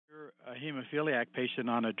hemophiliac patient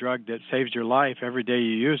on a drug that saves your life every day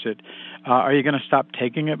you use it, are you going to stop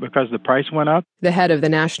taking it because the price went up? The head of the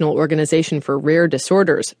National Organization for Rare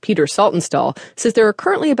Disorders, Peter Saltonstall, says there are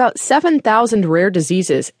currently about 7,000 rare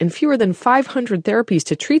diseases and fewer than 500 therapies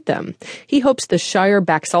to treat them. He hopes the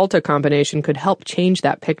Shire-Baxalta combination could help change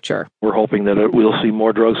that picture. We're hoping that we'll see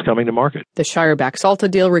more drugs coming to market. The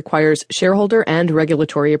Shire-Baxalta deal requires shareholder and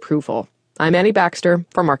regulatory approval. I'm Annie Baxter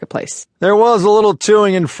for Marketplace. There was a little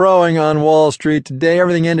toing and froing on Wall Street today.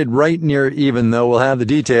 Everything ended right near even, though. We'll have the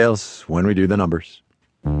details when we do the numbers.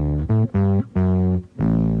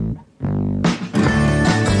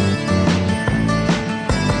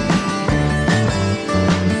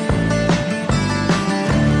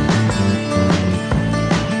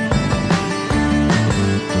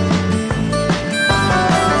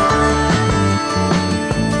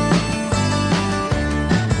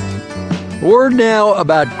 Word now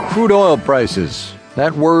about crude oil prices.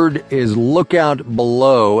 That word is look out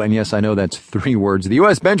below, and yes, I know that's 3 words. The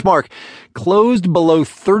U.S. benchmark closed below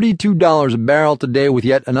 $32 a barrel today, with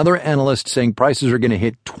yet another analyst saying prices are going to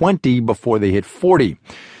hit 20 before they hit 40.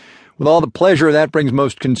 With all the pleasure that brings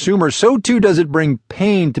most consumers, so too does it bring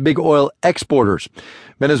pain to big oil exporters.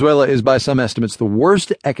 Venezuela is, by some estimates, the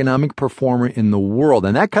worst economic performer in the world,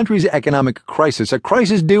 and that country's economic crisis, a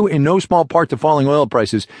crisis due in no small part to falling oil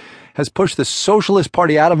prices, has pushed the Socialist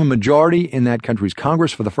Party out of a majority in that country's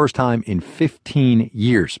Congress for the first time in 15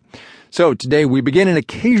 years. So today we begin an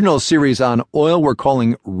occasional series on oil we're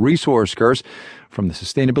calling Resource Curse. From the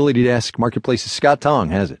Sustainability Desk, Marketplace's Scott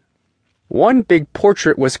Tong has it. One big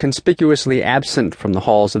portrait was conspicuously absent from the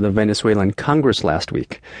halls of the Venezuelan Congress last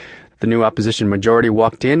week. The new opposition majority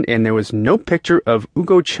walked in, and there was no picture of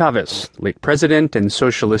Hugo Chavez, late president and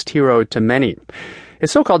socialist hero to many.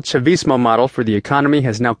 His so-called Chavismo model for the economy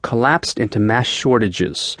has now collapsed into mass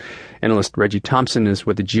shortages. Analyst Reggie Thompson is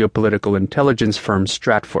with the geopolitical intelligence firm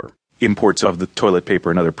Stratfor. Imports of the toilet paper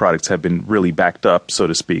and other products have been really backed up, so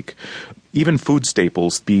to speak. Even food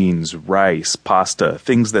staples, beans, rice, pasta,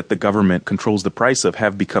 things that the government controls the price of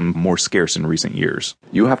have become more scarce in recent years.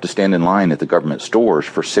 You have to stand in line at the government stores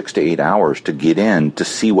for 6 to 8 hours to get in to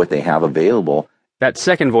see what they have available. That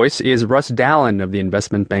second voice is Ryssdal of the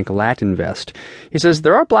investment bank Latinvest. He says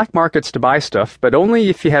there are black markets to buy stuff, but only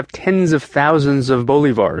if you have tens of thousands of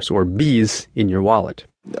bolivars, or Bs, in your wallet.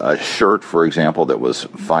 A shirt, for example, that was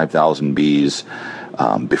 5,000 Bs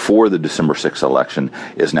before the December 6th election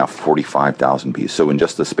is now 45,000 Bs. So in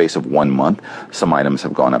just the space of 1 month, some items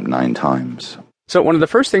have gone up 9 times. So one of the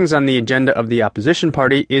first things on the agenda of the opposition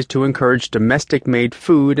party is to encourage domestic-made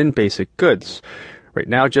food and basic goods. Right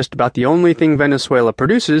now, just about the only thing Venezuela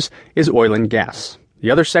produces is oil and gas. The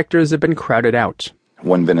other sectors have been crowded out.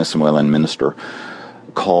 One Venezuelan minister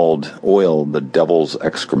called oil the devil's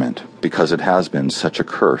excrement because it has been such a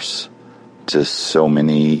curse to so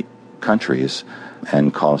many countries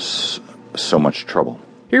and causes so much trouble.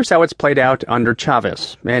 Here's how it's played out under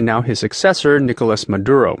Chavez, and now his successor, Nicolas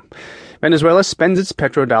Maduro. Venezuela spends its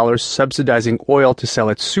petrodollars subsidizing oil to sell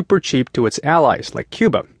it super cheap to its allies, like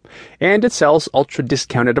Cuba. And it sells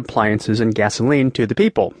ultra-discounted appliances and gasoline to the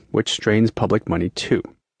people, which strains public money too.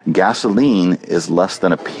 Gasoline is less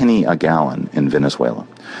than a penny a gallon in Venezuela.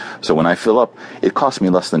 So when I fill up, it costs me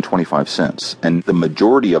less than 25 cents. And the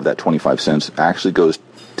majority of that 25 cents actually goes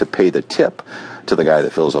to pay the tip to the guy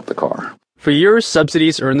that fills up the car. For years,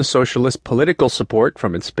 subsidies earned the socialist political support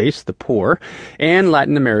from its base, the poor, and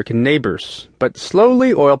Latin American neighbors. But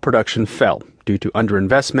slowly, oil production fell due to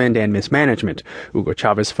underinvestment and mismanagement. Hugo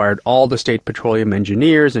Chavez fired all the state petroleum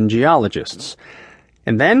engineers and geologists.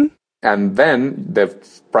 And then the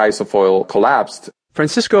price of oil collapsed.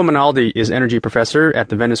 Francisco Minaldi is energy professor at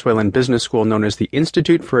the Venezuelan business school known as the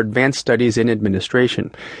Institute for Advanced Studies in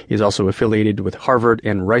Administration. He is also affiliated with Harvard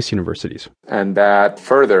and Rice universities. And that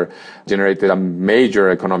further generated a major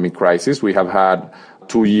economic crisis. We have had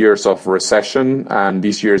 2 years of recession, and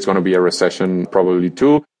this year is going to be a recession probably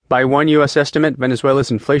too. By one U.S. estimate,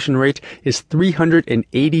 Venezuela's inflation rate is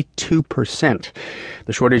 382%.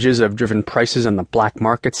 The shortages have driven prices on the black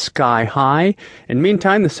market sky high, and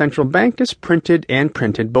meantime, the central bank has printed and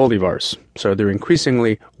printed bolivars, so they're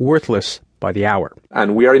increasingly worthless by the hour.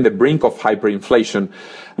 And we are in the brink of hyperinflation.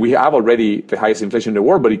 We have already the highest inflation in the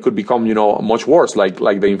world, but it could become, much worse, like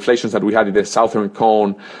the inflations that we had in the Southern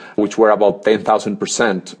Cone, which were about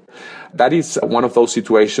 10,000%. That is one of those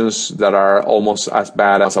situations that are almost as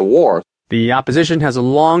bad as a war. The opposition has a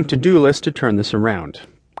long to-do list to turn this around.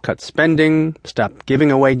 Cut spending, stop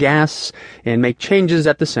giving away gas, and make changes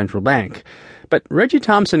at the central bank. But Reggie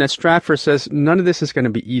Thompson at Stratfor says none of this is going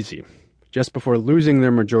to be easy. Just before losing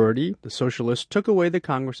their majority, the socialists took away the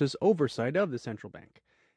Congress's oversight of the central bank.